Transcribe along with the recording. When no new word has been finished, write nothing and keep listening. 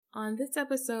On this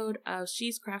episode of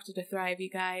She's Crafted to Thrive, you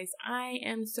guys, I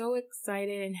am so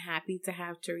excited and happy to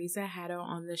have Teresa Haddo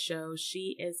on the show.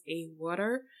 She is a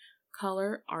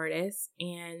watercolor artist,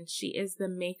 and she is the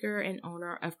maker and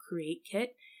owner of Create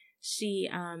Kit.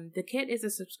 The kit is a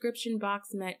subscription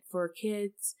box meant for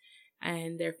kids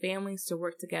and their families to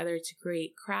work together to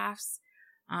create crafts,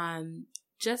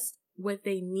 just what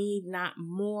they need, not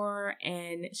more.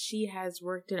 And she has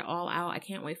worked it all out. I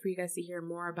can't wait for you guys to hear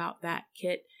more about that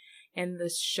kit in the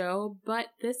show. But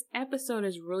this episode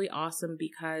is really awesome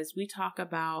because we talk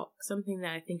about something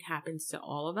that I think happens to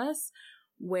all of us,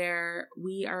 where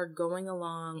we are going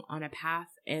along on a path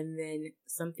and then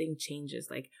something changes,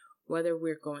 like whether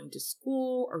we're going to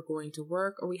school or going to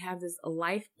work, or we have this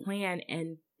life plan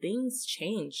and things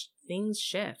change, things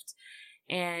shift.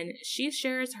 And she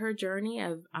shares her journey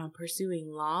of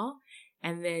pursuing law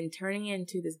and then turning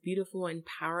into this beautiful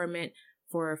empowerment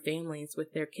for families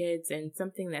with their kids, and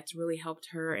something that's really helped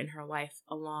her in her life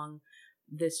along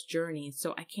this journey.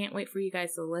 So I can't wait for you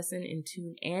guys to listen and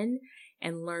tune in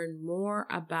and learn more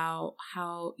about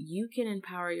how you can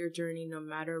empower your journey no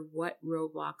matter what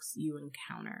roadblocks you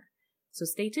encounter. So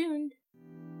stay tuned.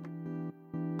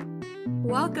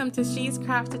 Welcome to She's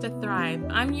Crafted to Thrive.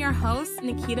 I'm your host,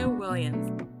 Nikita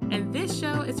Williams, and this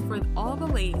show is for all the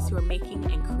ladies who are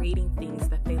making and creating things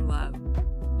that they love.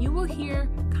 You will hear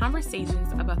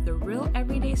conversations about the real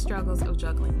everyday struggles of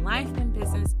juggling life and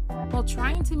business while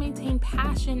trying to maintain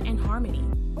passion and harmony.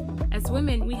 As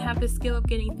women, we have the skill of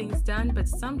getting things done, but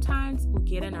sometimes we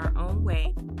get in our own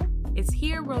way. It's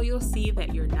here where you'll see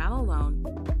that you're not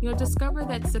alone. You'll discover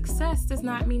that success does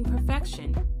not mean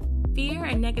perfection. Fear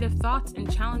and negative thoughts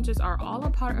and challenges are all a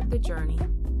part of the journey.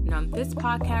 And on this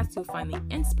podcast, you'll find the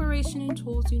inspiration and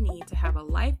tools you need to have a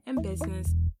life and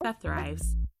business that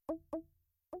thrives.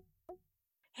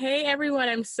 Hey everyone,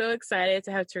 I'm so excited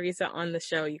to have Teresa on the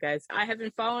show, you guys. I have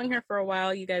been following her for a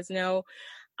while. You guys know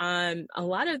a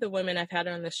lot of the women I've had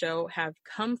on the show have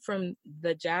come from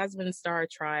the Jasmine Star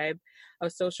tribe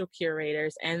of social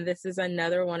curators, and this is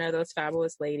another one of those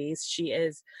fabulous ladies. She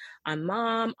is a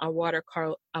mom, a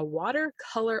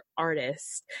watercolor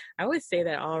artist. I always say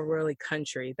that all really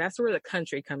country. That's where the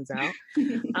country comes out.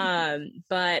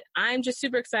 But I'm just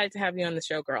super excited to have you on the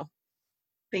show, girl.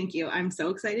 Thank you. I'm so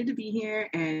excited to be here,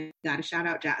 and got to shout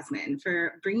out Jasmine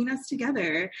for bringing us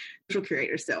together. Social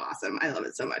curator is so awesome. I love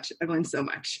it so much. I've learned so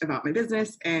much about my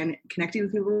business, and connecting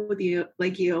with people with you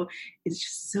like you is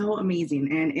just so amazing,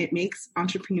 and it makes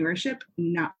entrepreneurship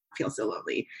not feel so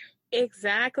lonely.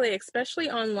 Exactly, especially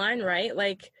online, right?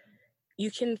 Like,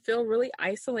 you can feel really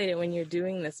isolated when you're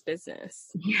doing this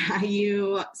business. Yeah,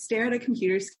 you stare at a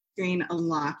computer screen a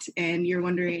lot, and you're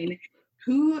wondering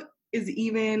who is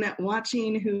even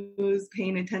watching, who's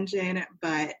paying attention.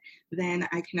 But then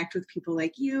I connect with people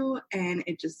like you, and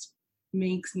it just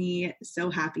makes me so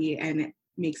happy, and it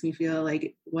makes me feel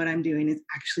like what I'm doing is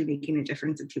actually making a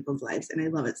difference in people's lives, and I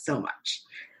love it so much.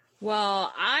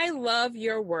 Well, I love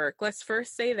your work. Let's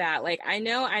first say that. Like, I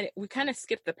know we kind of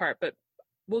skipped the part, but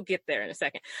we'll get there in a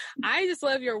second. I just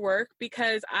love your work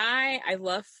because I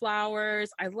love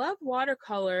flowers. I love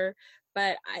watercolor.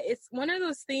 But it's one of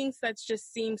those things that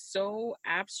just seems so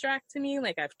abstract to me.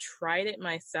 Like, I've tried it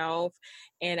myself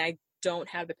and I don't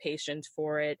have the patience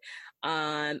for it.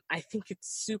 I think it's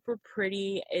super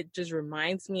pretty. It just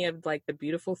reminds me of like the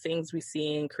beautiful things we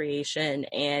see in creation.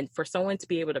 And for someone to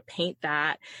be able to paint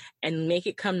that and make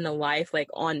it come to life, like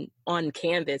on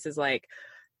canvas, is like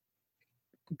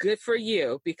good for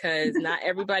you, because not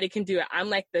everybody can do it. I'm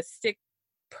like the stick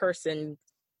person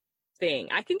thing.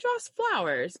 I can draw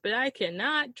flowers, but I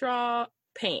cannot draw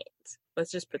paint.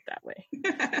 Let's just put it that way.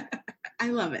 I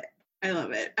love it. I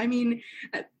love it. I mean,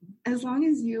 as long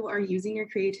as you are using your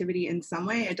creativity in some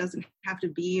way, it doesn't have to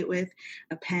be with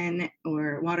a pen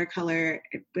or watercolor,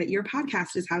 but your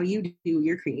podcast is how you do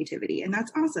your creativity. And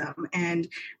that's awesome. And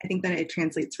I think that it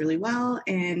translates really well,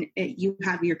 and you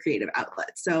have your creative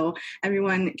outlet. So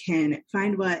everyone can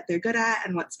find what they're good at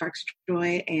and what sparks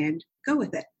joy and go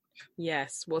with it.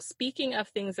 Yes. Well, speaking of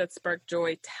things that spark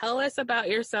joy, tell us about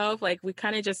yourself. Like, we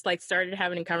kind of just like started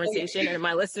having a conversation and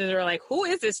my listeners are like, who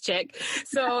is this chick?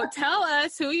 So tell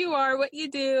us who you are, what you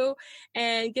do,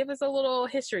 and give us a little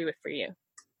history for you.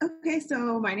 Okay,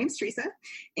 so my name's Teresa,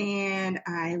 and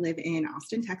I live in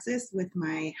Austin, Texas with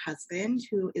my husband,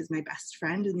 who is my best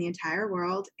friend in the entire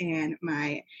world, and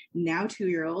my now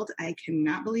 2-year-old. I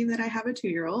cannot believe that I have a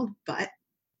 2-year-old, but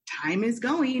time is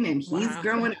going and he's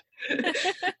growing up.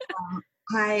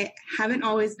 I haven't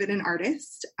always been an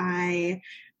artist. I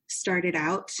started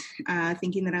out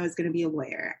thinking that I was going to be a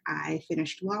lawyer. I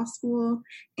finished law school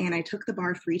and I took the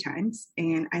bar 3 times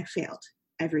and I failed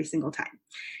every single time.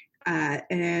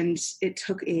 And it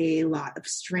took a lot of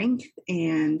strength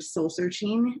and soul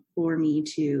searching for me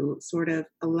to sort of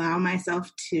allow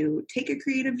myself to take a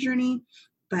creative journey.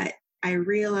 But I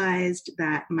realized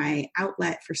that my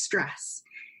outlet for stress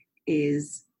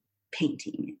is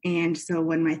painting. And so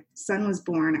when my son was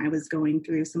born, I was going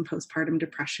through some postpartum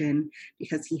depression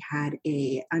because he had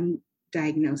a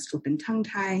undiagnosed slip and tongue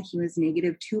tie. He was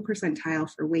negative 2 percentile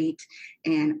for weight.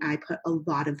 And I put a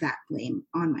lot of that blame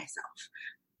on myself.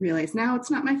 Realize now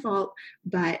it's not my fault,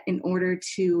 but in order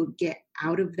to get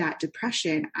out of that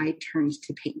depression, I turned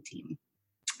to painting.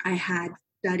 I had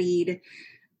studied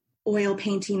oil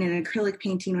painting and acrylic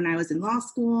painting when I was in law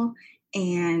school,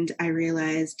 and I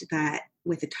realized that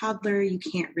with a toddler, you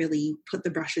can't really put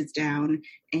the brushes down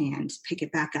and pick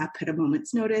it back up at a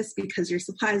moment's notice because your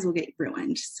supplies will get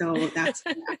ruined. So that's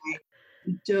when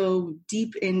I dove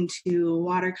deep into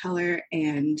watercolor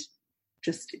and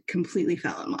just completely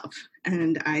fell in love.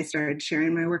 And I started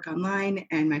sharing my work online,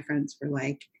 and my friends were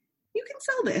like, you can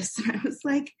sell this. And I was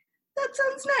like, that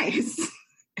sounds nice.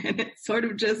 And it sort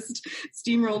of just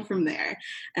steamrolled from there.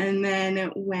 And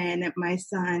then when my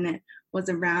son was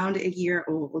around a year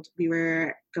old, we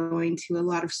were going to a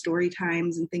lot of story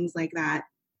times and things like that.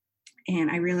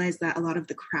 And I realized that a lot of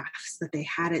the crafts that they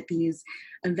had at these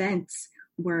events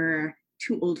were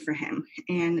too old for him,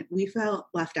 and we felt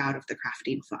left out of the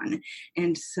crafting fun.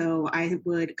 And so I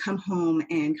would come home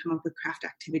and come up with craft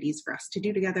activities for us to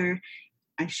do together.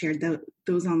 I shared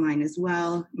those online as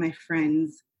well. My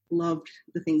friends loved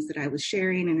the things that I was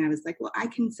sharing, and I was like, well, I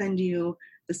can send you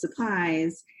the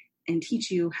supplies and teach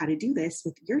you how to do this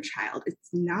with your child. It's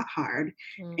not hard.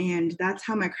 And that's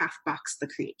how my craft box, the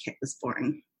Create Kit, was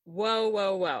born.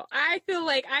 Whoa. I feel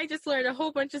like I just learned a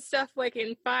whole bunch of stuff like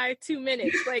in 2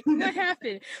 minutes. Like, what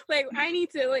happened? Like, I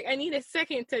need a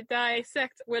second to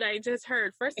dissect what I just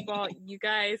heard. First of all, you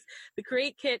guys, the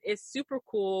Create Kit is super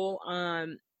cool. I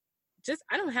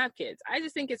don't have kids. I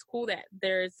just think it's cool that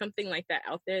there's something like that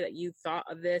out there, that you thought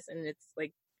of this and it's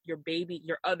like your baby,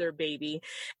 your other baby.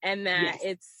 And that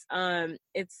it's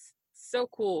so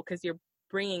cool because you're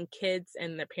bringing kids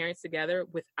and their parents together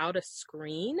without a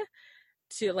screen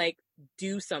to like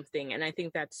do something. And I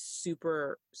think that's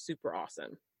super, super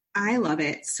awesome. I love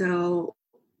it. So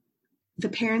the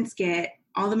parents get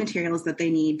all the materials that they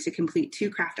need to complete 2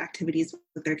 craft activities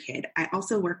with their kid. I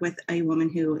also work with a woman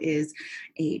who is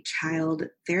a child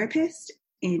therapist,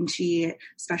 and she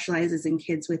specializes in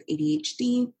kids with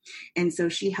ADHD. And so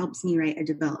she helps me write a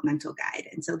developmental guide.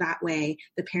 And so that way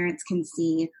the parents can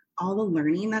see all the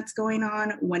learning that's going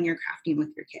on when you're crafting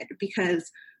with your kid,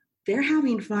 because they're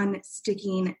having fun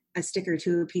sticking a sticker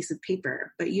to a piece of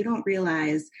paper, but you don't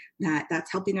realize that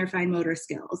that's helping their fine motor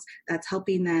skills. That's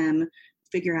helping them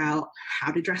figure out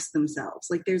how to dress themselves.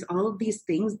 Like, there's all of these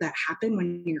things that happen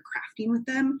when you're crafting with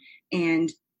them.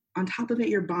 And on top of it,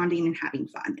 you're bonding and having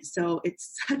fun. So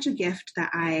it's such a gift that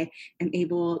I am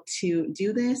able to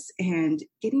do this, and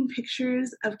getting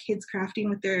pictures of kids crafting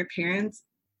with their parents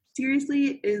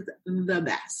seriously is the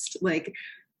best. Like,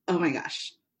 oh my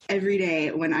gosh. Every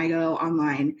day when I go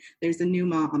online, there's a new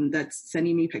mom that's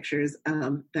sending me pictures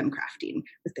of them crafting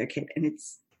with their kid. And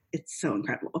it's so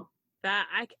incredible. That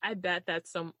I bet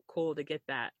that's so cool to get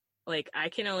that. Like, I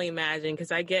can only imagine,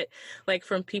 because I get like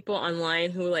from people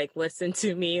online who like listen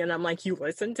to me, and I'm like, you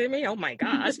listen to me? Oh my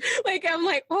gosh. Like, I'm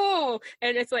like, oh,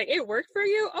 and it's like, it worked for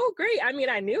you? Oh, great. I mean,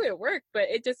 I knew it worked, but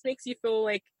it just makes you feel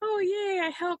like, oh yay, I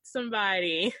helped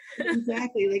somebody.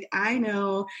 Exactly. Like, I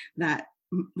know that,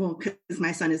 well, because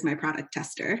my son is my product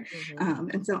tester.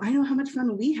 And so I know how much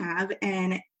fun we have.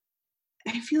 And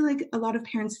I feel like a lot of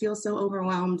parents feel so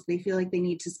overwhelmed. They feel like they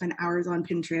need to spend hours on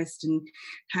Pinterest and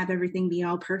have everything be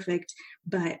all perfect,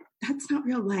 but that's not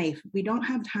real life. We don't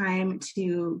have time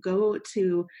to go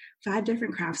to 5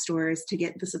 different craft stores to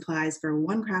get the supplies for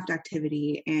one craft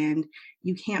activity, and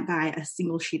you can't buy a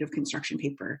single sheet of construction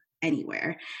paper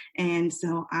anywhere. And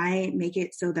so I make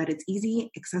it so that it's easy,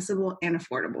 accessible, and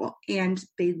affordable, and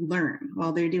they learn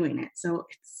while they're doing it. So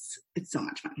it's so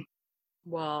much fun.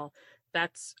 Well,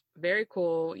 that's very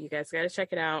cool. You guys got to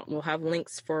check it out. We'll have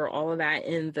links for all of that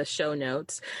in the show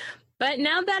notes. But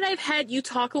now that I've had you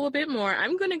talk a little bit more,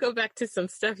 I'm going to go back to some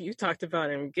stuff you talked about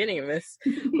in the beginning of this,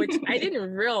 which I didn't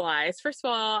realize. First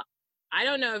of all, I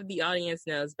don't know if the audience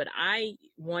knows, but I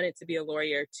wanted to be a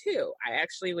lawyer too. I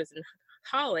actually was in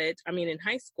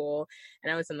high school,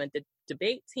 and I was in the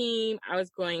debate team. I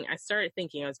started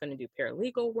thinking I was going to do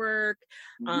paralegal work.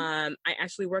 I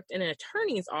actually worked in an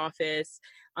attorney's office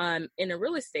in a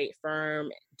real estate firm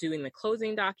doing the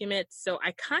closing documents. So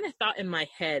I kind of thought in my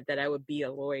head that I would be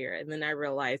a lawyer. And then I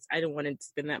realized I didn't want to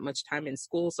spend that much time in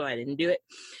school, so I didn't do it.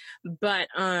 But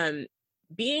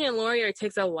being a lawyer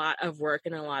takes a lot of work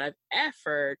and a lot of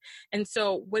effort. And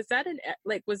so was that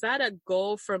a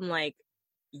goal from like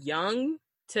young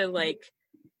to like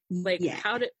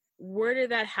yeah. where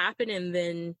did that happen? And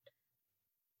then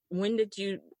when did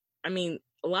you, I mean,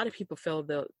 a lot of people failed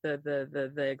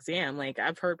the exam. Like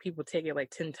I've heard people take it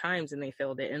like 10 times and they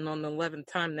failed it. And on the 11th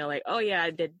time, they're like, oh yeah, I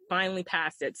did finally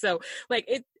pass it. So like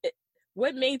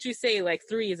what made you say like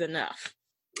 3 is enough?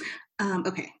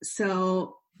 Okay.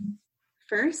 So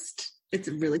first, it's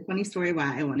a really funny story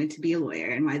why I wanted to be a lawyer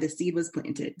and why the seed was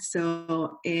planted.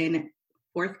 So in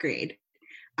 4th grade,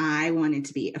 I wanted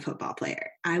to be a football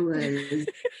player. I was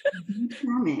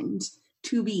determined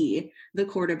to be the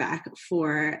quarterback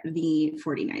for the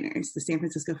 49ers, the San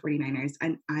Francisco 49ers.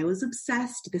 And I was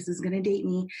obsessed, this is going to date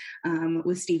me,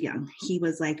 with Steve Young. He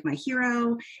was like my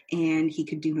hero and he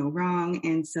could do no wrong.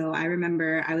 And so I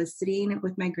remember I was sitting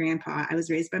with my grandpa. I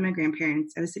was raised by my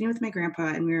grandparents. I was sitting with my grandpa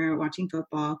and we were watching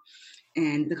football.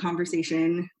 And the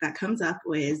conversation that comes up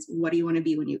was, what do you want to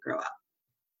be when you grow up?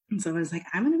 And so I was like,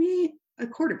 I'm going to be a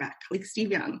quarterback like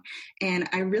Steve Young. And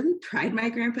I really pride my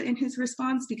grandpa in his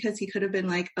response because he could have been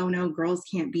like, oh no, girls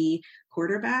can't be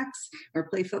quarterbacks or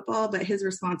play football. But his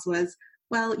response was,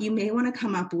 well, you may want to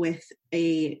come up with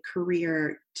a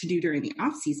career to do during the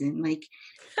off season. Like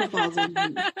football's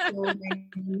only 4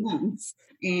 months.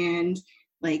 And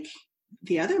like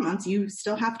the other months you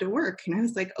still have to work. And I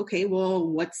was like, okay, well,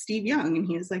 what's Steve Young? And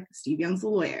he was like, Steve Young's a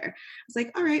lawyer. I was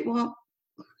like, all right, well,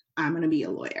 I'm going to be a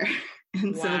lawyer.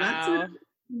 And so that's what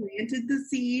planted the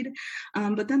seed.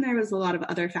 But then there was a lot of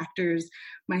other factors.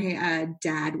 My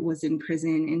dad was in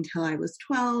prison until I was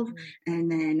 12.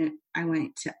 And then I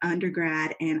went to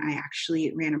undergrad and I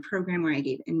actually ran a program where I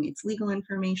gave inmates legal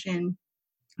information.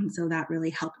 And so that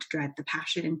really helped drive the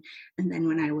passion. And then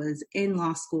when I was in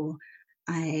law school,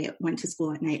 I went to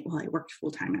school at night while I worked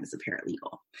full-time as a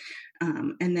paralegal.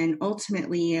 And then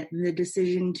ultimately the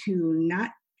decision to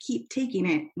not keep taking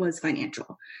it was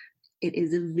financial. It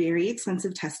is a very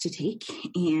expensive test to take,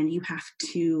 and you have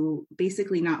to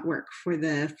basically not work for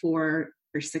the 4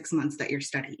 or 6 months that you're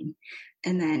studying.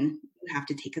 And then you have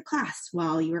to take a class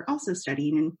while you are also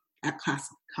studying, and that class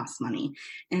costs money.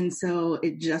 And so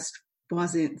it just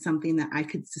wasn't something that I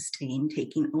could sustain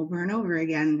taking over and over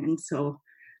again. And so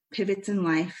pivots in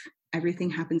life, everything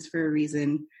happens for a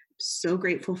reason. So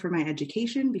grateful for my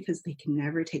education because they can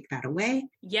never take that away.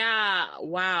 Yeah.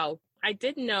 Wow. I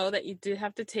didn't know that you did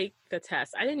have to take the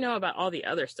test. I didn't know about all the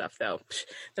other stuff though.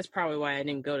 That's probably why I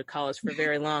didn't go to college for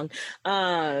very long.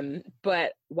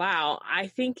 But wow, I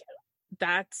think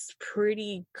that's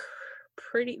pretty,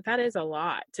 that is a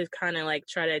lot to kind of like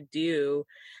try to do.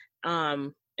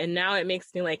 And now it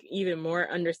makes me like even more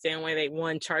understand why they,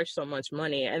 1, charge so much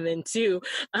money, and then 2,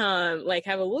 like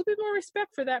have a little bit more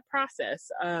respect for that process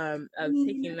of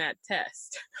taking that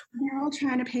test. They're all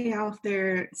trying to pay off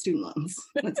their student loans.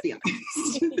 Let's be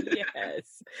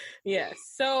honest. Yes.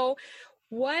 So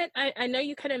what I know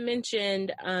you kind of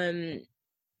mentioned,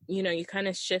 you kind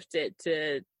of shifted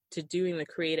to doing the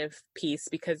creative piece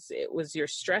because it was your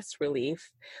stress relief.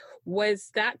 Was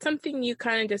that something you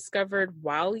kind of discovered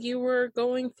while you were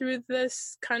going through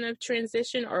this kind of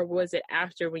transition, or was it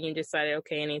after when you decided,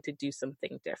 okay, I need to do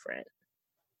something different?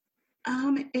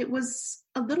 It was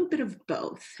a little bit of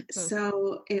both.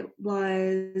 So it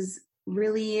was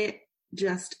really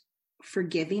just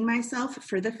forgiving myself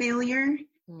for the failure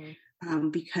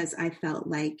because I felt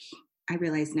like I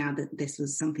realize now that this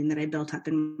was something that I built up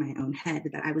in my own head,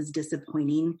 that I was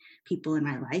disappointing people in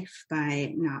my life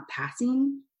by not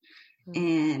passing.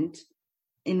 And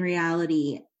in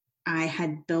reality, I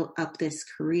had built up this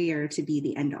career to be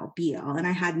the end all be all, and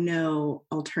I had no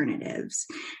alternatives.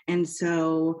 And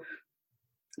so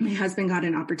my husband got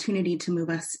an opportunity to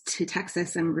move us to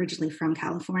Texas. I'm originally from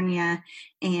California.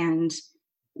 And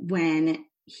when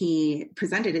he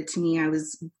presented it to me, I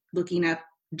was looking up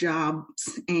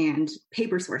jobs and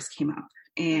PaperSource came up,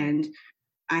 and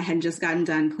I had just gotten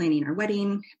done planning our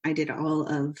wedding. I did all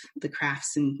of the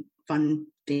crafts and fun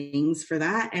things for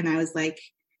that. And I was like,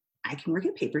 I can work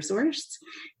at PaperSource.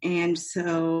 And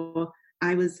so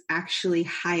I was actually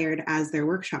hired as their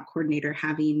workshop coordinator,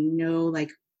 having no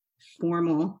like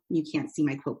formal, you can't see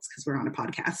my quotes because we're on a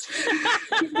podcast.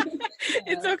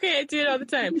 It's okay. I do it all the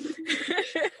time.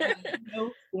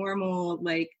 No formal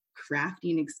like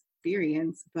crafting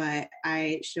experience, but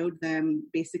I showed them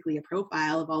basically a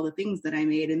profile of all the things that I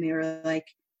made. And they were like,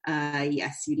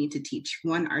 yes, you need to teach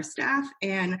our staff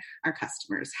and our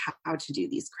customers how to do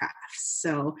these crafts.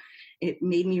 So it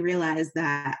made me realize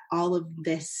that all of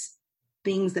this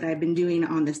things that I've been doing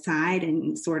on the side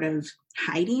and sort of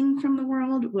hiding from the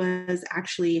world was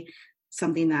actually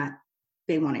something that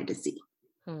they wanted to see.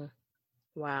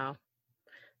 Wow.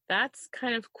 That's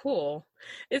kind of cool.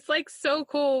 It's like so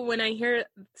cool when I hear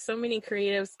so many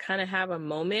creatives kind of have a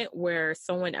moment where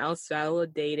someone else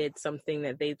validated something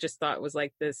that they just thought was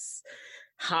like this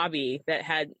hobby that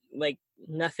had like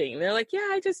nothing. They're like, yeah,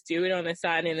 I just do it on the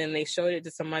side. And then they showed it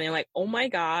to somebody like, oh my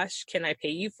gosh, can I pay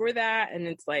you for that? And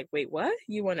it's like, wait, what?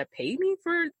 You want to pay me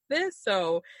for this?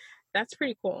 So that's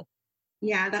pretty cool.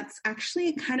 Yeah, that's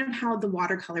actually kind of how the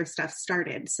watercolor stuff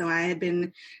started. So I had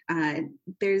been,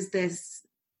 there's this,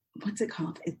 what's it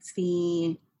called? It's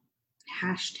the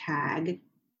hashtag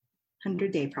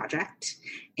 100-Day Project.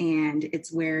 And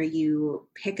it's where you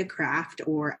pick a craft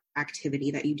or activity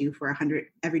that you do for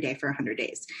every day for 100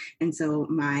 days. And so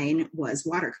mine was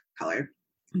watercolor.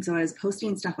 And so I was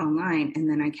posting stuff online, and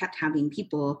then I kept having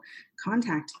people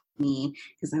contact me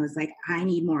because I was like, I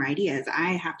need more ideas.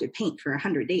 I have to paint for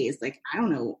 100 days. Like, I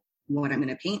don't know what I'm going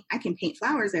to paint. I can paint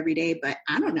flowers every day, but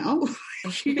I don't know.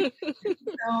 So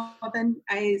then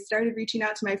I started reaching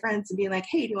out to my friends and being like,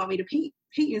 hey, do you want me to paint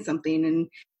you something? And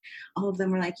all of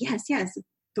them were like, yes,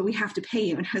 but we have to pay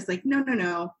you. And I was like,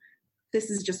 no, this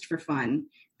is just for fun.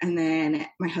 And then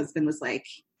my husband was like,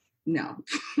 no.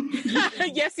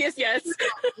 Yes.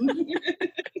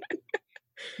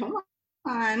 Come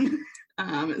on.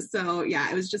 So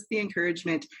yeah, it was just the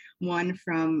encouragement, one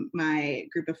from my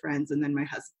group of friends, and then my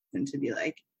husband to be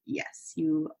like, yes,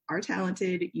 you are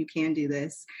talented, you can do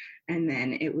this. And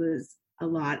then it was a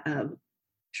lot of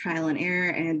trial and error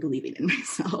and believing in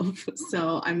myself.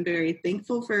 So I'm very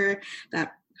thankful for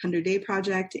that 100-Day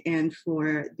Project and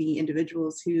for the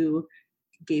individuals who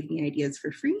gave me ideas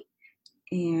for free.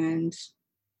 And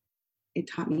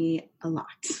it taught me a lot,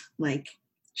 like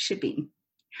shipping,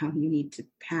 how you need to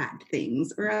pad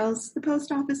things or else the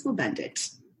post office will bend it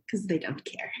because they don't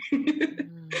care.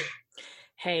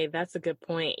 Hey, that's a good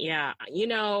point. Yeah.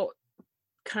 I'm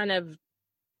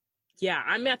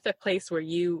at the place where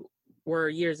you were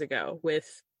years ago with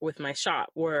my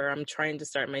shop, where I'm trying to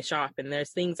start my shop, and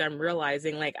there's things I'm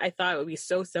realizing, like, I thought it would be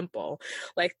so simple,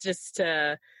 like just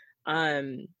to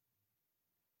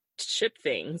ship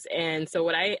things. And so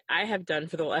what I have done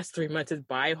for the last 3 months is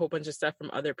buy a whole bunch of stuff from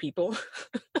other people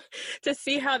to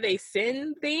see how they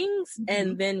send things,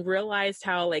 and then realized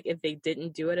how, like, if they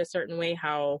didn't do it a certain way,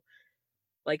 how,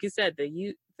 like you said,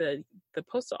 the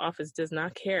postal office does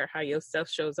not care how your stuff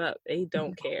shows up. They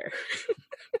don't care.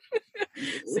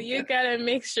 So you gotta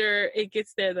make sure it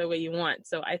gets there the way you want.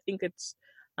 So I think it's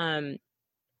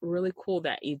really cool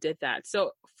that you did that.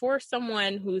 So for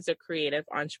someone who's a creative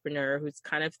entrepreneur, who's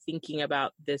kind of thinking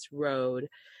about this road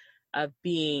of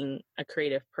being a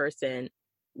creative person,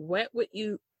 what would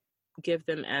you give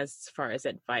them as far as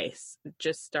advice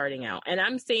just starting out? And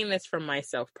I'm saying this from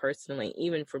myself personally.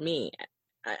 Even for me,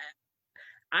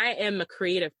 I am a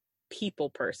creative people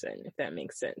person, if that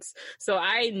makes sense. So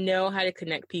I know how to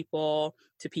connect people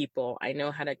to people. I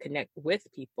know how to connect with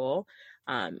people.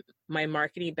 My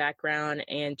marketing background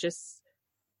and just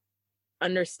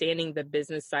understanding the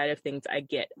business side of things I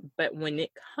get. But when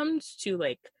it comes to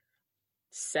like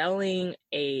selling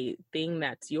a thing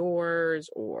that's yours,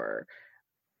 or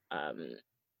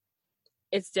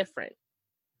it's different.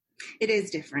 It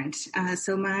is different.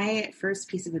 So my first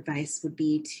piece of advice would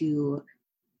be to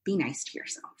be nice to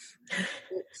yourself.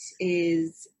 It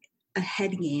is a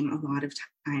head game a lot of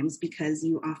times because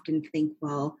you often think,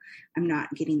 well, I'm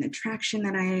not getting the traction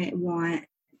that I want.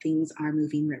 Things are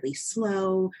moving really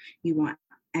slow. You want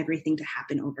everything to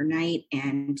happen overnight,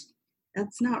 and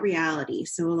that's not reality.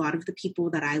 So a lot of the people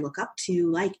that I look up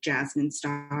to, like Jasmine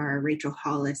Star, Rachel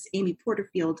Hollis, Amy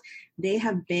Porterfield, they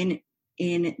have been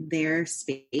in their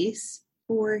space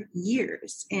for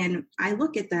years. And I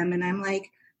look at them and I'm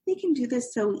like, they can do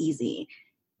this so easy.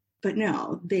 But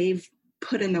no, they've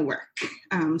put in the work.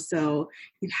 So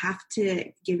you have to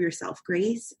give yourself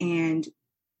grace and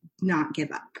not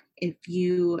give up. If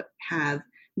you have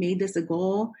made this a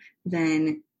goal,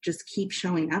 then just keep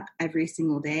showing up every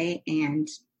single day and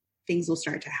things will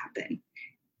start to happen.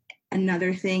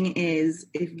 Another thing is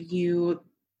if you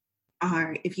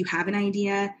have an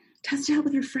idea, test it out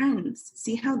with your friends,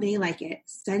 see how they like it,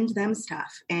 send them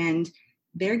stuff, and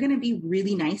they're going to be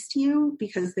really nice to you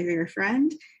because they're your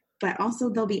friend, but also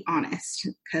they'll be honest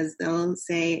because they'll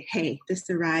say, hey, this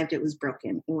arrived, it was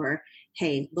broken, or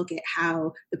hey, look at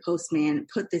how the postman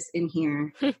put this in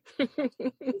here.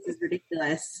 This is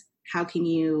ridiculous. How can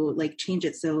you change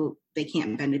it so they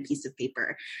can't bend a piece of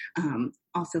paper?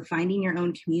 Also finding your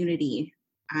own community.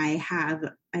 I have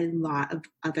a lot of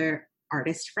other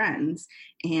artist friends,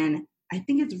 and I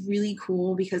think it's really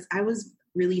cool because I was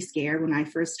really scared when I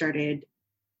first started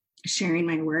sharing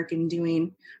my work and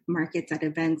doing markets at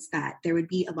events that there would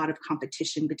be a lot of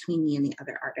competition between me and the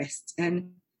other artists.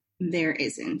 And there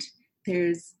isn't.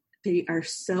 They are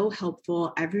so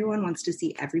helpful. Everyone wants to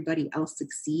see everybody else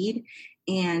succeed.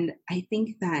 And I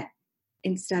think that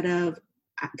instead of,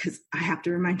 because I have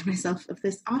to remind myself of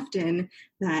this often,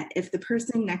 that if the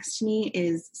person next to me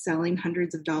is selling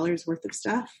hundreds of dollars worth of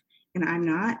stuff and I'm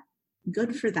not,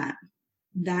 good for them.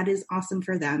 That is awesome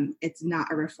for them. It's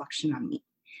not a reflection on me.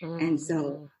 Mm-hmm. And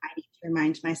so I need to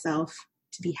remind myself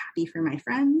to be happy for my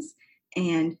friends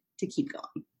and to keep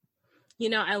going. You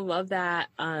know, I love that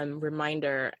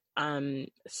reminder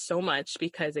so much,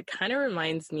 because it kind of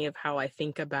reminds me of how I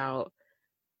think about,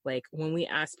 like, when we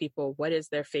ask people what is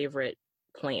their favorite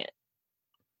plant.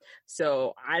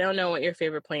 So I don't know what your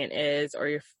favorite plant is or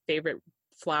your favorite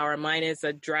flower. Mine is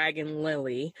a dragon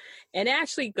lily, and it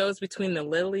actually goes between the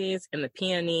lilies and the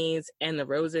peonies and the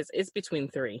roses. It's between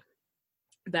three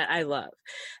that I love.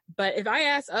 But if I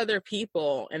ask other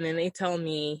people and then they tell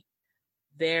me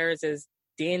theirs is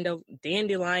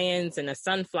dandelions and a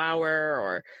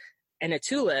sunflower and a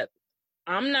tulip,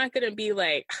 I'm not going to be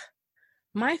like,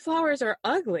 my flowers are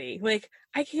ugly. Like,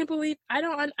 I can't believe, I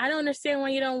don't understand why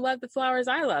you don't love the flowers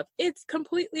I love. It's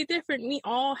completely different. We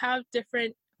all have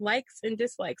different likes and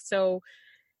dislikes. So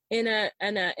in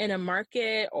a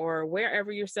market or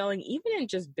wherever you're selling, even in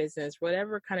just business,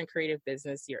 whatever kind of creative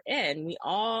business you're in, we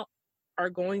all are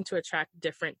going to attract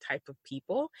different type of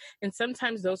people. And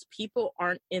sometimes those people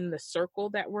aren't in the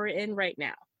circle that we're in right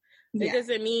now. Yeah. It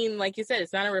doesn't mean, like you said,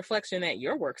 it's not a reflection that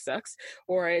your work sucks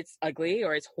or it's ugly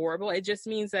or it's horrible. It just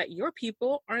means that your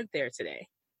people aren't there today.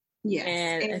 Yes.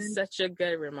 And it's such a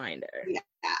good reminder. Yeah.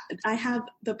 I have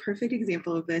the perfect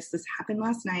example of this. This happened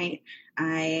last night.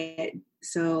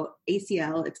 So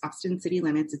ACL, it's Austin City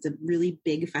Limits. It's a really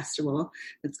big festival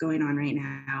that's going on right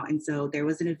now. And so there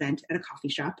was an event at a coffee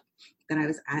shop that I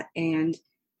was at, and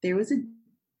there was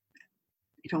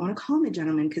I don't want to call him a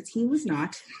gentleman because he was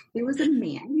not. There was a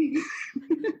man.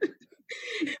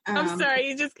 I'm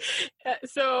sorry.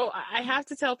 So I have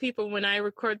to tell people, when I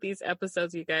record these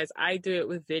episodes, you guys, I do it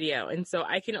with video. And so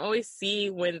I can always see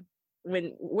when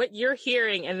what you're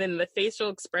hearing and then the facial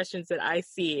expressions that I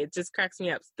see, it just cracks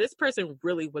me up. This person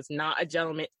really was not a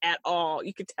gentleman at all.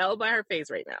 You could tell by her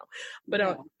face right now, but no,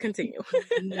 I'll continue.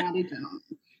 Not a gentleman,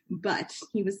 but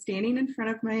he was standing in front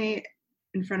of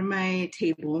my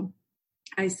table.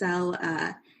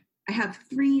 I have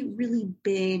 3 really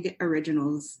big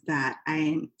originals that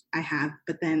I have,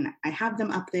 but then I have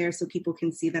them up there so people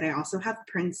can see that I also have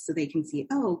prints, so they can see,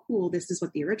 oh, cool, this is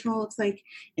what the original looks like.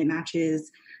 It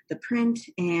matches the print,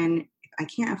 and if I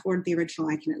can't afford the original,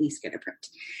 I can at least get a print.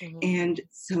 Mm-hmm. And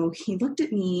so he looked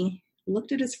at me,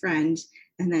 looked at his friend,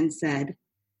 and then said,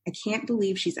 I can't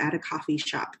believe she's at a coffee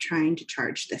shop trying to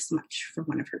charge this much for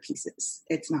one of her pieces.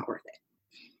 It's not worth it.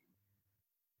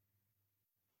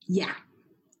 Yeah.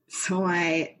 So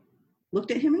I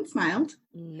looked at him and smiled.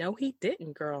 No, he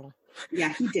didn't, girl.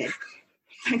 Yeah, he did.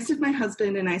 Texted my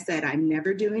husband and I said, I'm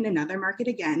never doing another market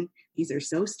again. These are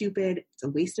so stupid. It's a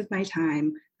waste of my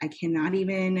time. I cannot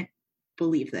even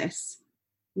believe this.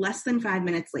 Less than 5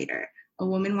 minutes later, a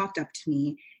woman walked up to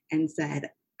me and said,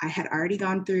 I had already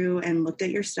gone through and looked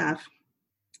at your stuff.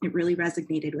 It really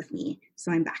resonated with me.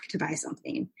 So I'm back to buy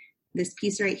something. This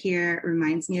piece right here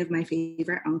reminds me of my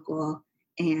favorite uncle,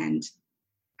 and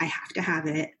I have to have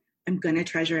it. I'm going to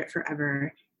treasure it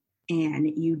forever. And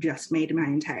you just made my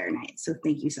entire night. So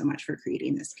thank you so much for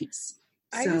creating this piece.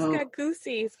 I just got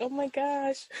goosies. Oh my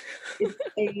gosh. It's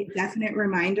a definite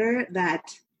reminder that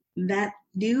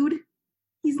dude,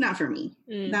 he's not for me.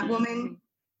 Mm-hmm. That woman,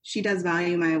 she does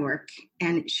value my work,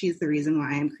 and she's the reason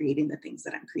why I'm creating the things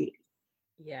that I'm creating.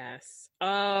 Yes.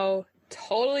 Oh,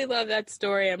 totally love that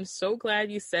story. I'm so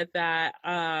glad you said that.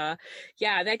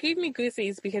 Yeah, that gave me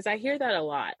goosies because I hear that a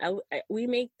lot. We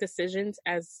make decisions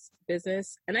as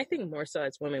business, and I think more so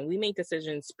as women, we make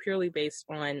decisions purely based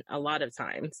on, a lot of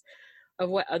times, of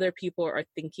what other people are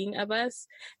thinking of us.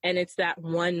 And it's that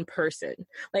one person.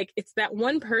 Like, it's that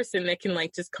one person that can,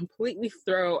 like, just completely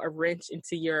throw a wrench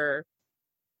into your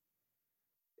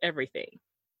everything.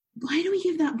 Why do we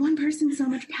give that one person so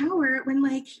much power when,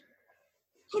 like,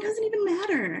 he doesn't even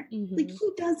matter? Mm-hmm. Like, he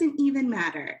doesn't even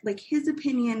matter. Like, his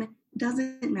opinion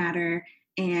doesn't matter.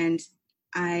 And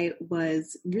I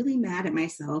was really mad at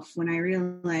myself when I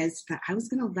realized that I was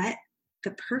going to let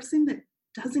the person that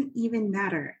doesn't even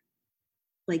matter,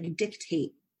 like,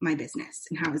 dictate my business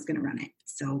and how I was going to run it.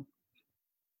 So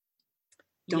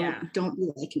don't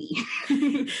be like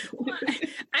me. Well,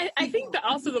 I think that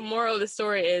also the moral of the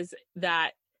story is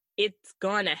that it's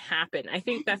going to happen. I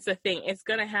think that's the thing. It's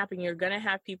going to happen. You're going to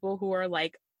have people who are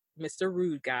like Mr.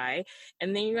 Rude guy.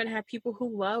 And then you're going to have people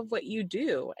who love what you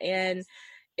do. And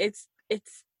it's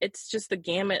just the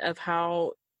gamut of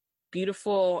how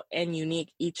beautiful and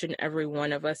unique each and every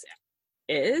one of us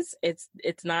is. It's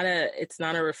not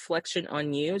a reflection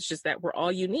on you. It's just that we're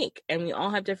all unique and we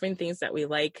all have different things that we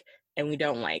like and we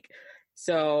don't like.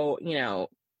 So,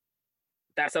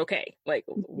 that's okay. Like,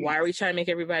 why are we trying to make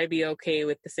everybody be okay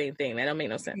with the same thing? That don't make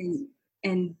no sense.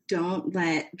 And don't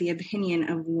let the opinion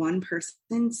of one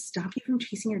person stop you from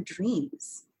chasing your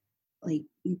dreams. Like,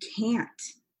 you can't.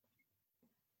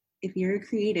 If you're a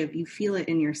creative, you feel it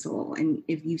in your soul. And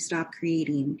if you stop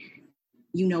creating,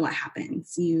 you know what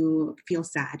happens. You feel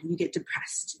sad. You get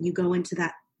depressed. You go into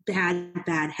that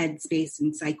bad headspace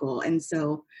and cycle. And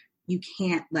so you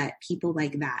can't let people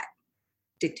like that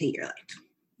dictate your life.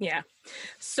 Yeah.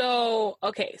 So,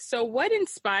 okay. So what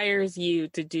inspires you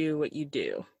to do what you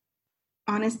do?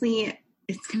 Honestly,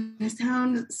 it's going to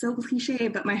sound so cliche,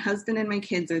 but my husband and my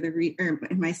kids are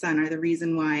my son are the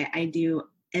reason why I do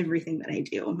everything that I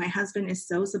do. My husband is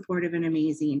so supportive and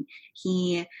amazing.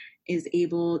 He is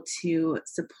able to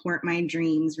support my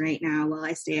dreams right now while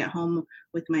I stay at home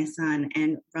with my son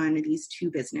and run these two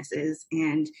businesses,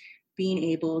 and being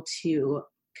able to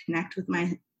connect with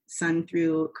my son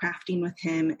through crafting with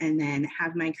him and then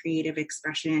have my creative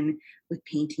expression with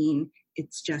painting.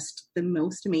 It's just the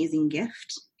most amazing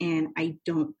gift. And I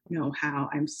don't know how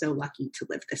I'm so lucky to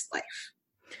live this life.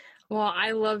 Well,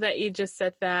 I love that you just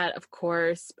said that, of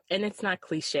course, and it's not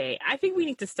cliche. I think we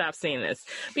need to stop saying this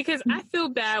because I feel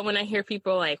bad when I hear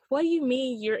people like, what do you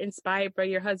mean you're inspired by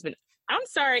your husband? I'm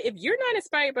sorry, if you're not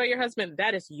inspired by your husband,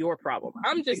 that is your problem.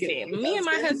 I'm just saying, me and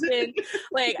my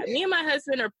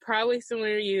husband are probably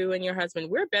similar to you and your husband.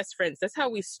 We're best friends. That's how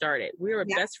we started. We were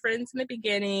best friends in the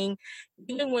beginning.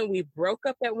 Even when we broke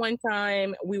up at one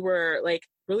time, we were like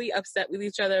really upset with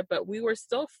each other, but we were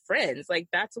still friends. Like,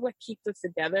 that's what keeps us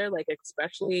together. Like,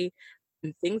 especially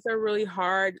when things are really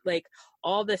hard, like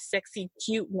all the sexy,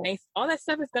 cute, nice, all that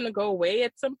stuff is going to go away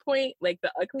at some point. Like,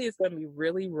 the ugly is going to be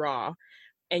really raw.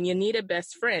 And you need a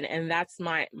best friend. And that's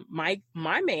my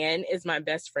man is my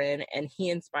best friend, and he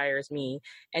inspires me.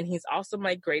 And he's also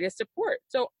my greatest support.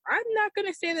 So I'm not going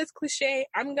to say this cliche.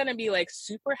 I'm going to be like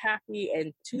super happy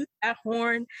and toot that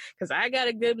horn because I got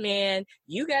a good man.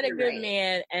 You got a good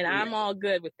man. And I'm all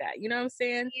good with that. You know what I'm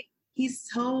saying? He's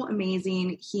so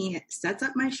amazing. He sets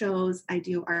up my shows. I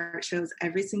do art shows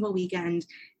every single weekend.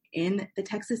 In the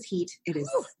Texas heat. It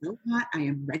is so hot. I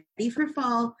am ready for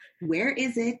fall. Where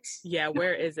is it? Yeah,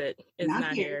 where is it? It's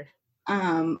not here.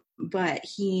 But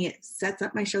he sets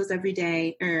up my shows every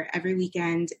day or every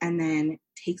weekend, and then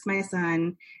takes my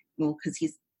son, well, because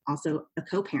he's also a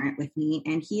co-parent with me,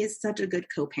 and he is such a good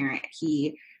co-parent.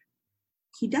 He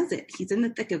does it. He's in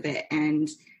the thick of it, and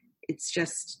it's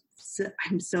just,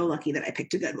 I'm so lucky that I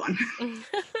picked a good one.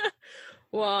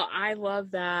 Well, I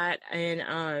love that.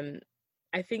 And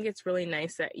I think it's really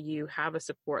nice that you have a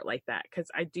support like that, because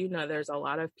I do know there's a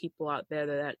lot of people out there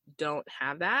that don't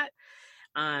have that,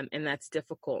 and that's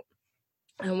difficult.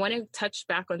 I want to touch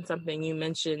back on something you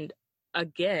mentioned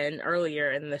again earlier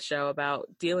in the show about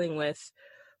dealing with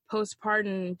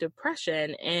postpartum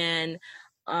depression, and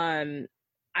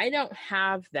I don't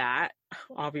have that,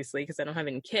 obviously, because I don't have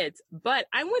any kids, but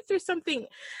I went through something,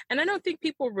 and I don't think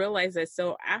people realize this.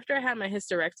 So after I had my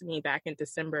hysterectomy back in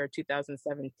December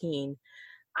 2017,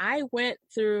 I went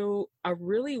through a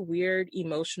really weird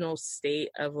emotional state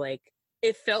of like,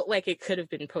 it felt like it could have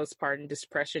been postpartum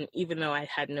depression, even though I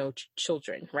had no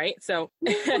children, right? So,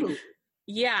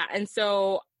 yeah. And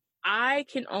so I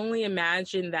can only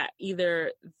imagine that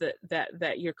either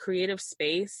that your creative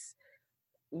space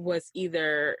was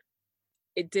either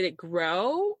did it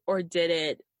grow or did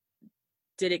it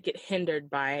get hindered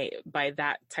by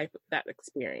that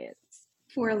experience?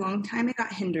 For a long time, it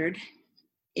got hindered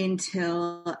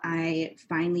until I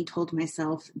finally told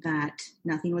myself that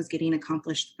nothing was getting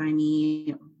accomplished by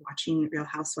me watching Real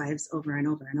Housewives over and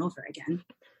over and over again,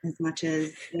 as much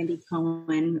as Andy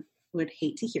Cohen would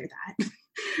hate to hear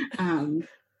that.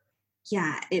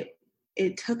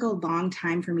 It took a long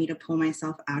time for me to pull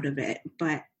myself out of it,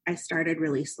 but I started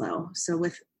really slow. So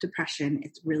with depression,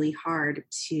 it's really hard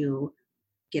to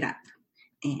get up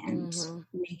and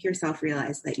make yourself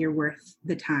realize that you're worth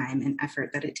the time and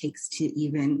effort that it takes to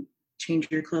even change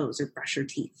your clothes or brush your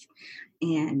teeth.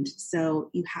 And so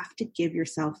you have to give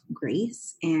yourself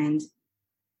grace and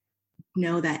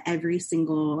know that every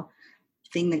single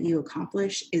thing that you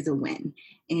accomplish is a win.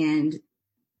 And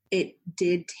it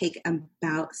did take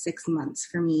about 6 months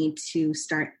for me to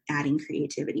start adding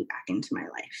creativity back into my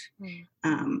life.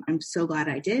 I'm so glad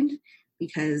I did,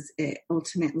 because it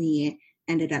ultimately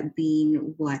ended up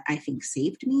being what I think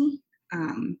saved me.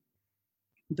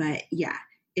 But yeah,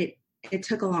 it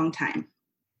took a long time.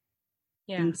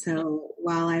 Yeah. And so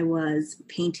while I was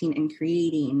painting and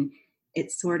creating,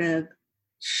 it sort of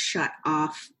shut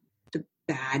off the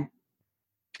bad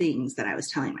things that I was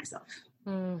telling myself.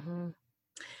 Mm-hmm.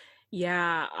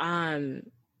 Yeah.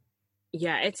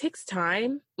 Yeah, it takes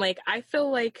time. Like, I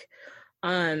feel like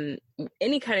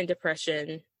any kind of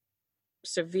depression,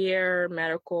 severe,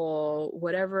 medical,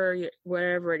 whatever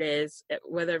it is,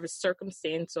 whether it's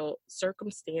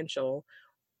circumstantial,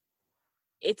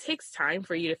 it takes time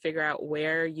for you to figure out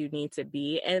where you need to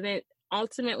be. And it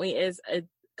ultimately is a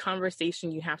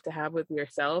conversation you have to have with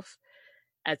yourself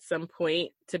at some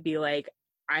point to be like,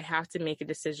 I have to make a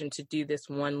decision to do this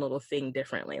one little thing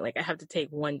differently. Like, I have to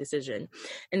take one decision.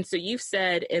 And so you've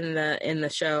said in the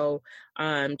show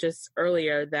just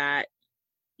earlier that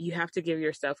you have to give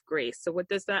yourself grace. So what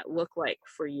does that look like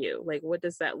for you? Like, what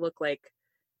does that look like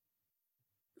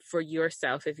for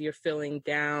yourself if you're feeling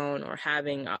down or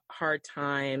having a hard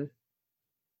time?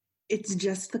 It's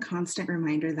just the constant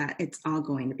reminder that it's all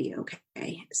going to be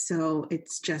okay. So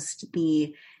it's just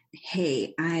the,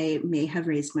 hey, I may have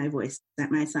raised my voice at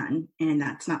my son, and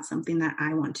that's not something that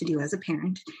I want to do as a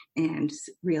parent. And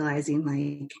realizing,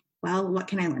 like, well, what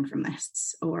can I learn from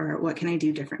this? Or what can I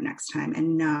do different next time?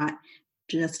 And not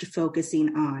just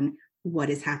focusing on what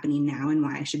is happening now and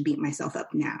why I should beat myself up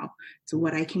now. So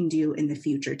what I can do in the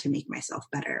future to make myself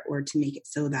better, or to make it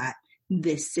so that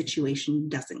this situation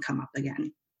doesn't come up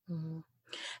again. Mm-hmm.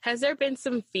 Has there been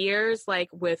some fears, like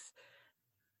with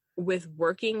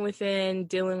working within,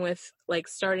 dealing with, like,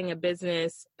 starting a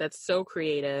business that's so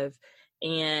creative,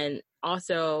 and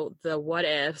also the what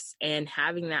ifs and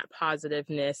having that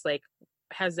positiveness? Like,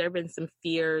 has there been some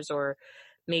fears or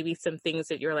maybe some things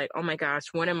that you're like, oh my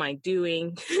gosh, what am I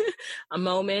doing? A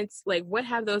moment, like, what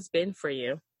have those been for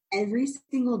you? Every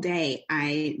single day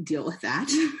I deal with that.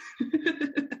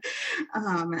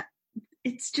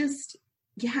 It's just,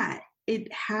 yeah,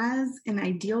 it has, and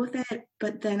I deal with it,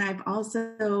 but then I've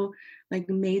also, like,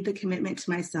 made the commitment to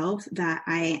myself that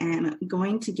I am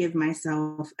going to give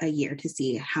myself a year to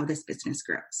see how this business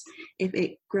grows. If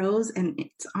it grows and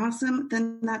it's awesome,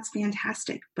 then that's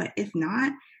fantastic. But if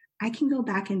not, I can go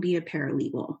back and be a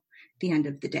paralegal at the end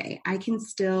of the day. I can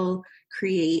still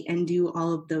create and do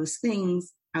all of those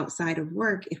things outside of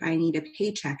work if I need a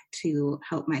paycheck to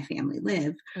help my family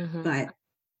live. Mm-hmm. But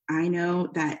I know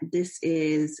that this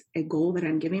is a goal that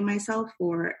I'm giving myself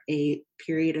for a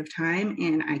period of time,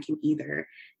 and I can either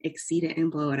exceed it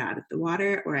and blow it out of the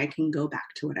water, or I can go back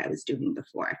to what I was doing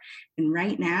before. And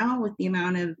right now, with the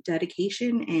amount of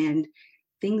dedication and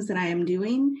things that I am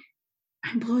doing,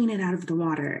 I'm blowing it out of the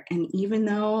water. And even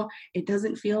though it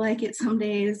doesn't feel like it some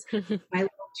days, my little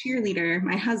cheerleader,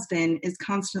 my husband, is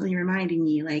constantly reminding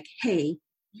me, like, hey,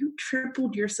 you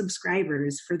tripled your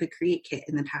subscribers for the Create Kit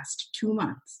in the past 2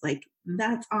 months. Like,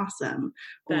 that's awesome.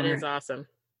 That is awesome.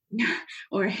 Yeah.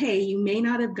 Or, hey, you may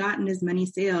not have gotten as many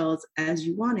sales as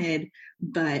you wanted,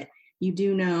 but you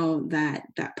do know that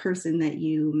that person that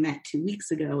you met 2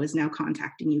 weeks ago is now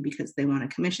contacting you because they want a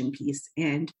commission piece.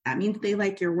 And that means they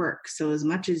like your work. So as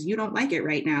much as you don't like it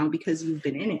right now because you've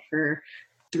been in it for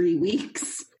 3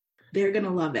 weeks, they're going to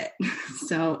love it.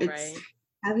 So it's right.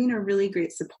 Having a really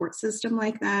great support system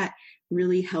like that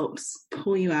really helps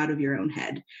pull you out of your own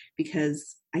head,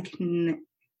 because I can,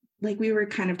 like we were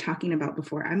kind of talking about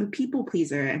before, I'm a people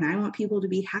pleaser and I want people to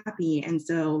be happy. And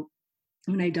so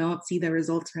when I don't see the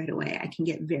results right away, I can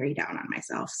get very down on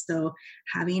myself. So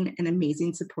having an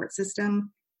amazing support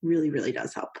system really, really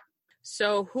does help.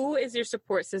 So who is your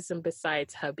support system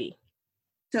besides hubby?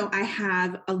 So I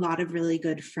have a lot of really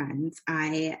good friends.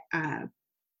 I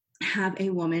have a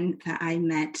woman that I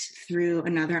met through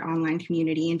another online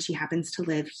community, and she happens to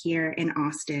live here in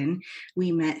Austin.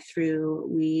 We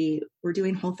were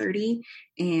doing Whole30,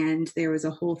 and there was a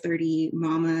Whole30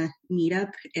 Mama meetup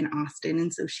in Austin.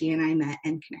 And so she and I met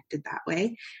and connected that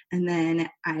way. And then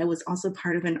I was also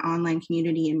part of an online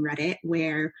community in Reddit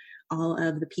where all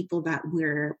of the people that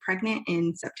were pregnant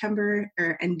in September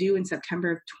and due in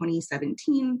September of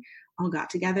 2017 all got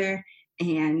together.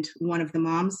 And one of the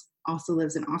moms also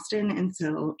lives in Austin. And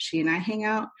so she and I hang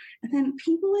out. And then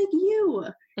people like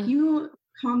you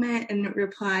comment and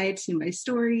reply to my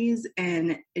stories.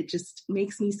 And it just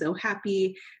makes me so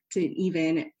happy to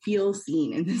even feel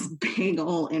seen in this big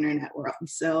old internet world.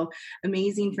 So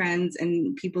amazing friends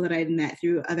and people that I've met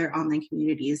through other online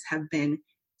communities have been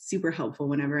super helpful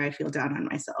whenever I feel down on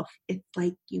myself. It's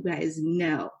like, you guys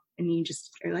know, and you just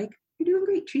are like, you're doing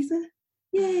great, Teresa.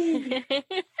 Yay.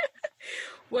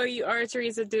 Well, you are,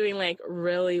 Teresa, doing like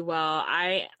really well.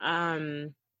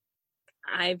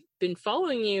 I've been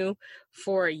following you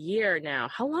for a year now.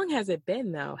 How long has it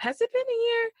been, though? Has it been a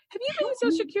year? Have you been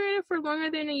a social curator for longer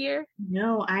than a year?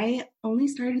 No, I only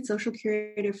started Social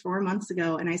Curator 4 months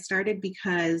ago, and I started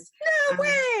because... No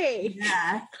way!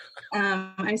 Yeah.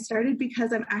 I started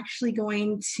because I'm actually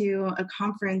going to a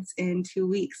conference in 2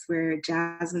 weeks where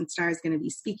Jasmine Star is going to be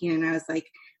speaking, and I was like,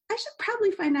 I should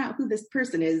probably find out who this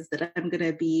person is that I'm going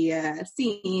to be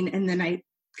seeing, and then I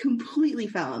completely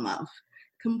fell in love.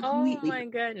 Completely. Oh my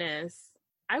goodness.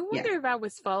 I wonder if I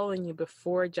was following you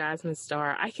before Jasmine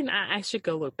Star. I should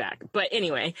go look back. But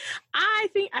anyway, I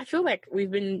feel like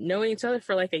we've been knowing each other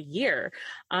for like a year.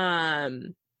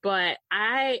 But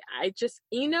I just,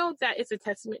 that is a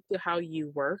testament to how you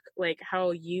work, like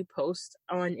how you post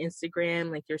on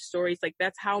Instagram, like your stories, like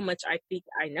that's how much I think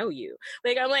I know you.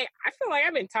 Like, I'm like, I feel like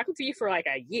I've been talking to you for like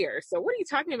a year. So what are you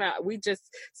talking about? We just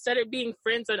started being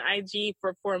friends on IG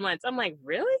for 4 months. I'm like,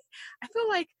 really? I feel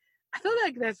like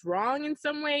that's wrong in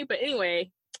some way. But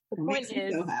anyway, the point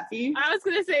is, so happy. I was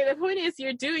going to say, the point is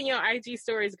you're doing your IG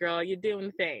stories, girl. You're doing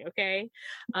the thing. Okay.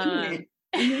 I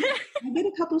get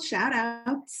a couple shout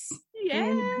outs.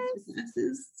 Yeah.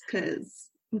 Because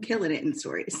I'm killing it in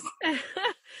stories.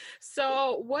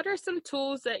 So what are some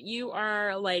tools that you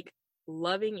are like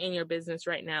loving in your business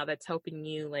right now that's helping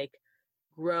you like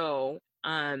grow?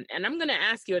 And I'm going to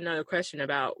ask you another question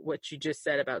about what you just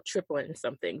said about tripling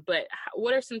something, but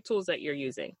what are some tools that you're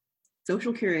using?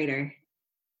 Social Curator.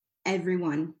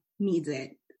 Everyone needs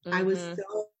it. Mm-hmm. I was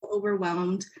so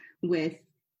overwhelmed with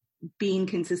being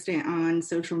consistent on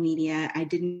social media. I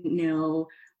didn't know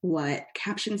what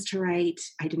captions to write.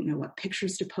 I didn't know what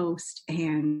pictures to post.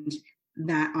 And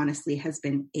that honestly has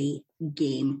been a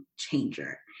game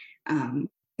changer. And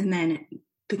then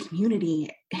the community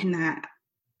in that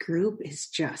group is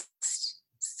just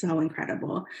so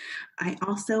incredible. I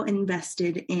also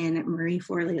invested in Marie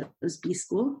Forleo's B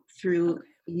School through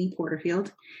Amy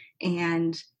Porterfield,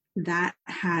 and that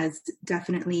has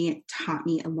definitely taught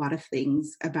me a lot of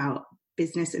things about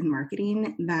business and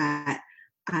marketing that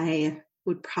I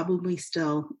would probably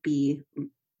still be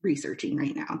researching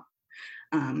right now.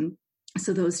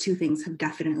 So those two things have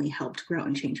definitely helped grow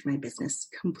and change my business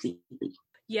completely.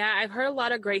 Yeah, I've heard a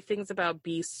lot of great things about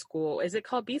B School. Is it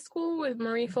called B School with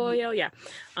Marie Forleo? Yeah.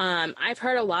 I've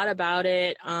heard a lot about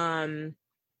it.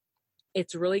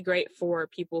 It's really great for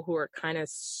people who are kind of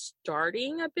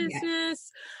starting a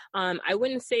business. Yeah. I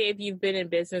wouldn't say if you've been in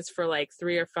business for like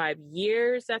 3 or 5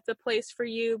 years, that's a place for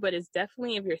you, but it's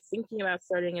definitely, if you're thinking about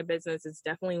starting a business, it's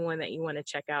definitely one that you want to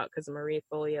check out because Marie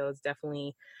Forleo is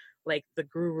definitely like the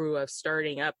guru of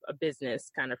starting up a business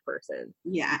kind of person.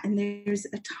 Yeah. And there's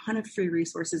a ton of free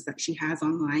resources that she has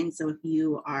online. So if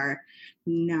you are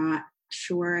not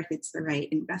sure if it's the right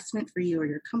investment for you or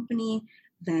your company,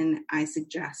 then I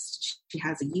suggest she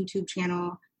has a YouTube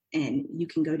channel and you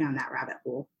can go down that rabbit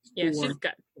hole.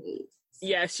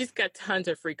 Yeah, she's got tons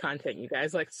of free content, you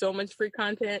guys, like so much free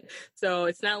content. So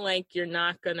it's not like you're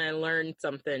not going to learn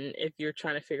something if you're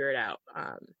trying to figure it out.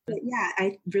 But yeah,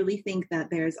 I really think that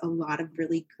there's a lot of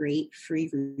really great free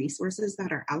resources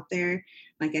that are out there.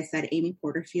 Like I said, Amy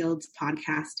Porterfield's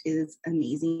podcast is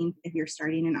amazing if you're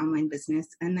starting an online business.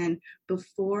 And then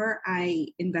before I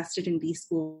invested in B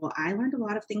School, I learned a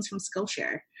lot of things from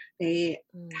Skillshare. They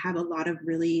have a lot of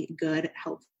really good,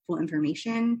 helpful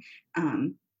information.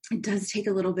 It does take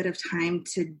a little bit of time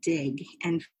to dig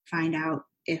and find out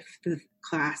if the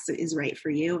class is right for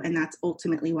you. And that's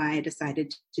ultimately why I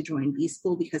decided to join B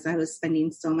School, because I was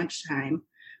spending so much time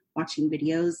watching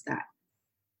videos that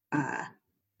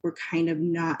were kind of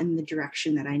not in the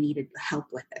direction that I needed help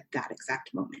with at that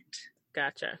exact moment.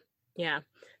 Gotcha. Yeah,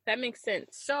 that makes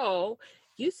sense. So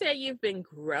you say you've been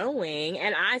growing,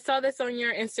 and I saw this on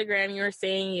your Instagram. You were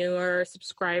saying your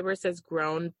subscribers has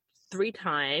grown 3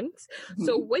 times. Mm-hmm.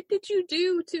 So what did you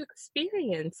do to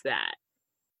experience that?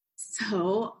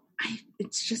 So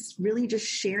it's just really just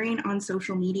sharing on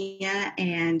social media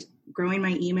and growing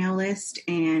my email list.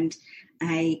 And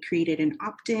I created an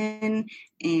opt-in,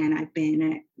 and I've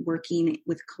been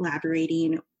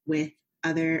collaborating with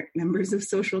other members of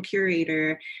Social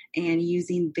Curator and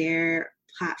using their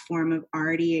platform of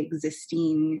already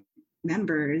existing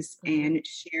members and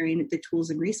sharing the tools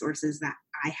and resources that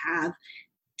I have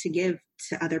to give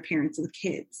to other parents of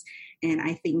kids. And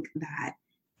I think that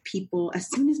people, as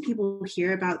soon as people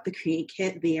hear about the Create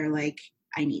Kit, they are like,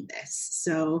 I need this.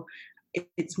 So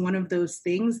it's one of those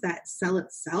things that sell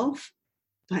itself,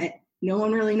 but no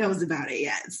one really knows about it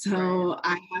yet. So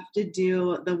I have to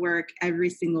do the work every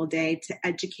single day to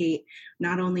educate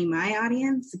not only my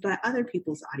audience, but other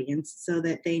people's audience so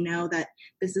that they know that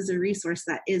this is a resource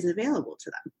that is available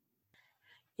to them.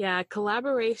 Yeah,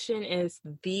 collaboration is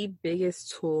the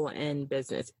biggest tool in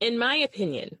business, in my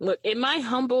opinion. Look, in my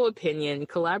humble opinion,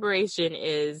 collaboration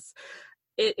is,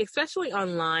 especially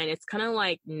online, it's kind of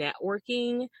like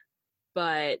networking,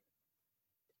 but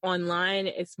online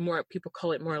it's more, people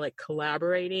call it more like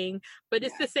collaborating, but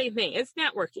it's the same thing. It's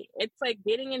networking. It's like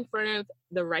getting in front of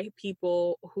the right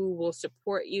people who will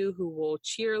support you, who will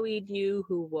cheerlead you,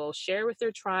 who will share with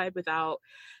their tribe without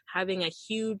having a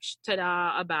huge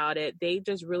ta-da about it. They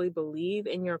just really believe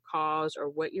in your cause or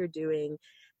what you're doing,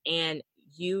 and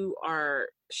you are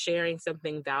sharing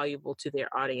something valuable to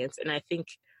their audience. And I think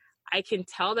I can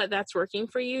tell that that's working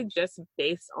for you just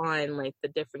based on like the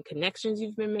different connections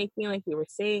you've been making, like you were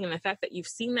saying, and the fact that you've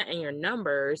seen that in your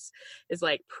numbers is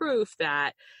like proof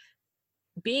that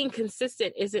being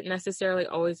consistent isn't necessarily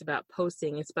always about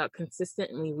posting. It's about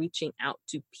consistently reaching out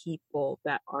to people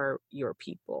that are your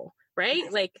people,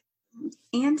 right? Like,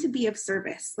 and to be of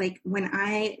service. Like when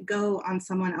I go on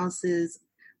someone else's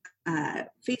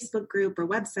Facebook group or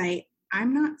website,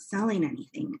 I'm not selling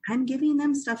anything. I'm giving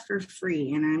them stuff for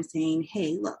free. And I'm saying,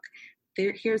 hey, look,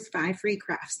 here's 5 free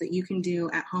crafts that you can do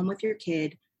at home with your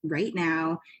kid right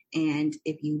now. And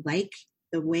if you like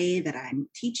the way that I'm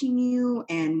teaching you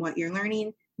and what you're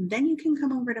learning, then you can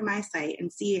come over to my site and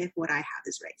see if what I have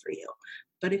is right for you.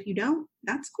 But if you don't,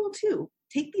 that's cool too.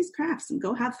 Take these crafts and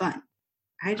go have fun.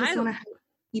 I just want to help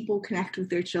people connect with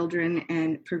their children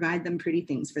and provide them pretty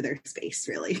things for their space,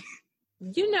 really.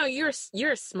 You know, you're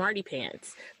a smarty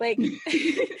pants. Like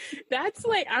that's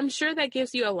like, I'm sure that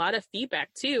gives you a lot of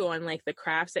feedback too on like the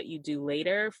crafts that you do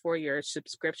later for your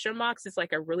subscription box. It's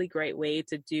like a really great way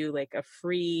to do like a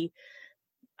free,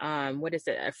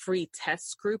 a free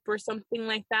test group or something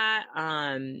like that.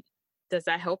 Does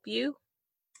that help you?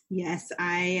 Yes,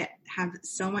 I have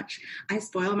so much. I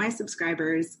spoil my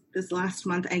subscribers. This last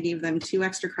month, I gave them 2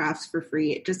 extra crafts for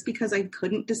free just because I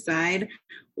couldn't decide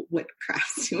what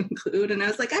crafts to include. And I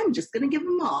was like, I'm just going to give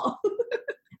them all.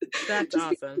 That's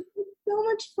awesome. So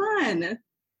much fun.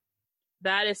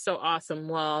 That is so awesome.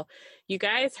 Well, you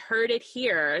guys heard it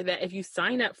here that if you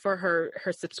sign up for her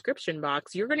subscription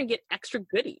box, you're going to get extra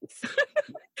goodies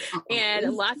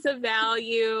and lots of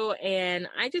value. And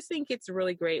I just think it's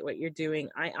really great what you're doing.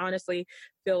 I honestly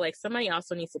feel like somebody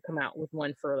also needs to come out with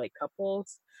one for like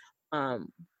couples,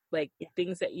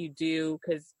 things that you do.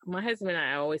 Cause my husband and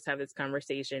I always have this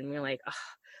conversation. We're like,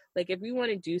 like if we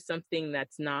want to do something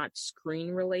that's not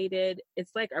screen related,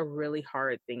 it's like a really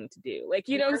hard thing to do. Like,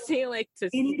 you know what I'm saying? Like to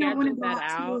schedule that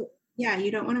out.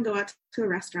 You don't want to go out to a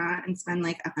restaurant and spend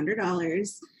like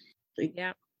 $100. Like,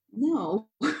 yeah. No.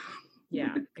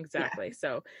 Yeah, exactly. Yeah.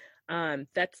 So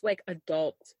that's like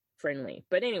adult friendly.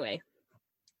 But anyway,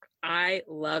 I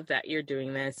love that you're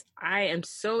doing this. I am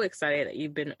so excited that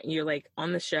you're like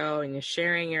on the show and you're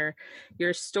sharing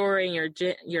your story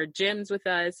and your gems with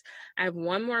us. I have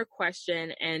one more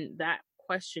question, and that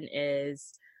question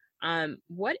is,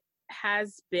 what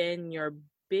has been your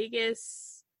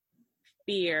biggest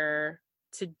fear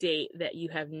to date that you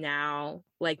have now,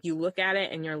 like you look at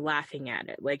it and you're laughing at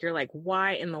it? Like you're like,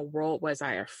 why in the world was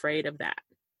I afraid of that?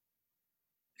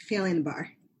 Failing the bar.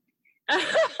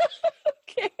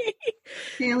 Okay.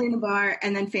 Failing the bar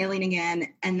and then failing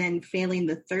again and then failing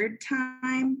the third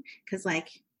time. Cause like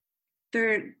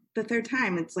the third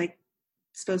time, it's like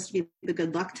supposed to be the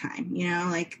good luck time, you know,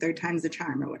 like third time's the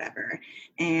charm or whatever.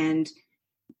 And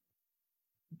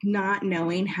not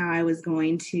knowing how I was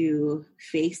going to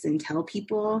face and tell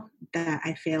people that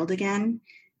I failed again.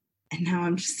 And now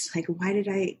I'm just like, why did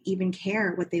I even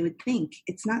care what they would think?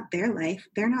 It's not their life.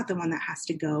 They're not the one that has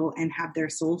to go and have their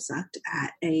soul sucked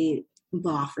at a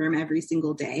law firm every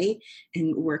single day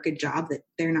and work a job that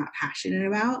they're not passionate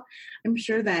about. I'm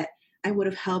sure that I would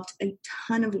have helped a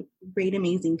ton of great,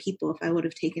 amazing people if I would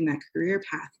have taken that career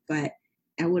path, but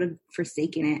I would have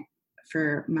forsaken it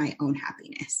for my own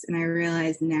happiness. And I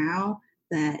realize now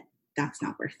that that's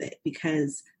not worth it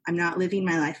because I'm not living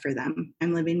my life for them.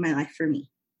 I'm living my life for me.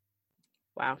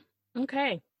 Wow.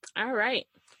 Okay. All right.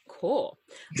 Cool.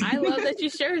 I love that you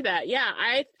shared that. Yeah.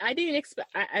 I didn't expect,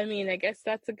 I mean, I guess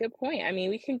that's a good point. I mean,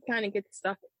 we can kind of get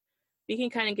stuck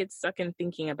in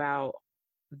thinking about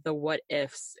the what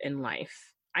ifs in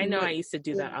life. I know I used to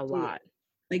do that a lot.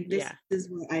 Like this is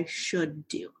what I should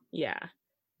do. Yeah.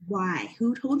 Why?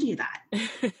 Who told you that?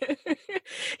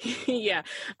 Yeah.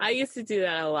 I used to do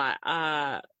that a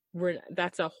lot.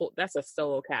 That's a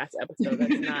solo cast episode.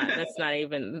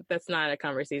 That's not a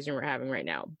conversation we're having right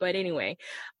now. But anyway,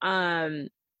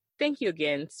 thank you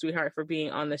again, sweetheart, for being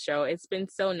on the show. It's been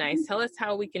so nice. Tell us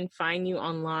how we can find you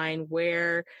online,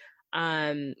 where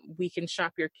we can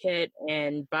shop your kit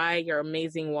and buy your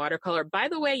amazing watercolor. By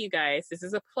the way, you guys, this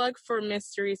is a plug for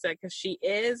Miss Teresa, because she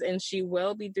is and she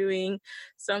will be doing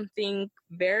something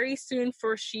very soon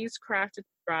for She's Crafted to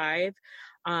Thrive.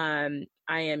 I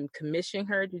am commissioning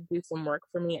her to do some work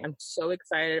for me. I'm so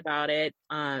excited about it.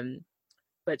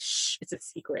 But it's a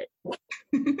secret.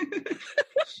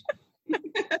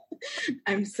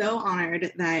 I'm so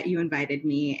honored that you invited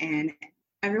me, and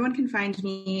everyone can find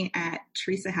me at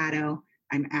Teresa Haddow.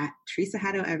 I'm at Teresa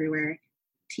Haddow everywhere.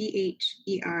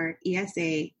 TheresaHaddOw.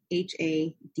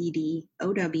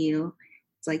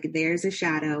 It's like there's a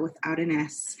shadow without an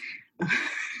S.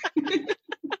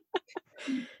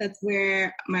 That's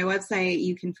where my website,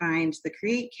 you can find the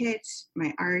Create Kit,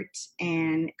 my art,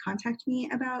 and contact me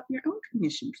about your own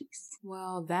commission piece.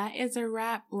 Well, that is a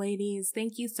wrap, ladies.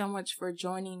 Thank you so much for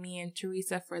joining me and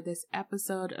Teresa for this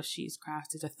episode of She's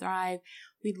Crafted to Thrive.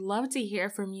 We'd love to hear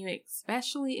from you,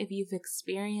 especially if you've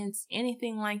experienced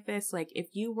anything like this. Like if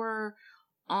you were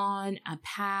on a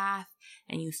path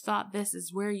and you thought this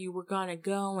is where you were going to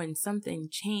go and something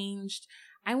changed.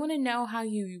 I want to know how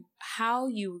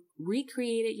you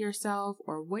recreated yourself,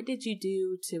 or what did you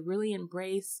do to really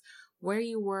embrace where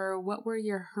you were, what were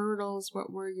your hurdles,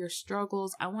 what were your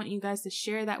struggles. I want you guys to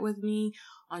share that with me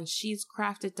on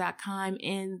shescrafted.com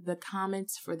in the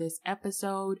comments for this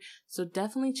episode. So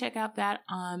definitely check out that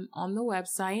on the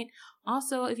website.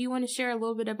 Also, if you want to share a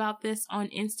little bit about this on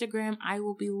Instagram, I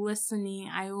will be listening.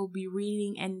 I will be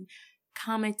reading and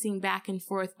commenting back and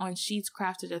forth on She's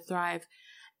Crafted to Thrive.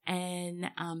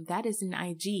 And that is an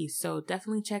IG, so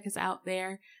definitely check us out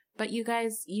there. But you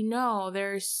guys,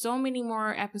 there's so many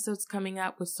more episodes coming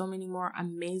up with so many more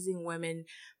amazing women,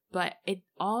 but it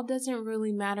all doesn't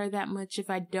really matter that much if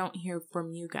I don't hear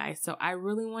from you guys. So I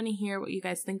really want to hear what you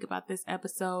guys think about this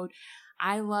episode.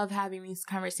 I love having these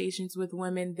conversations with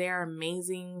women. They're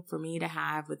amazing for me to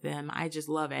have with them. I just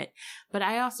love it. But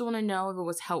I also want to know if it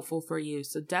was helpful for you.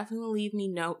 So definitely leave me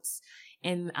notes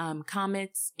and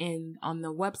comments on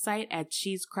the website at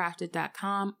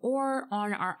shescrafted.com or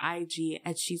on our IG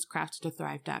at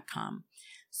shescraftedtothrive.com.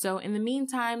 So in the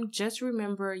meantime, just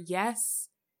remember, yes,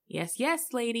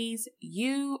 ladies,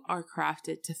 you are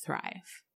crafted to thrive.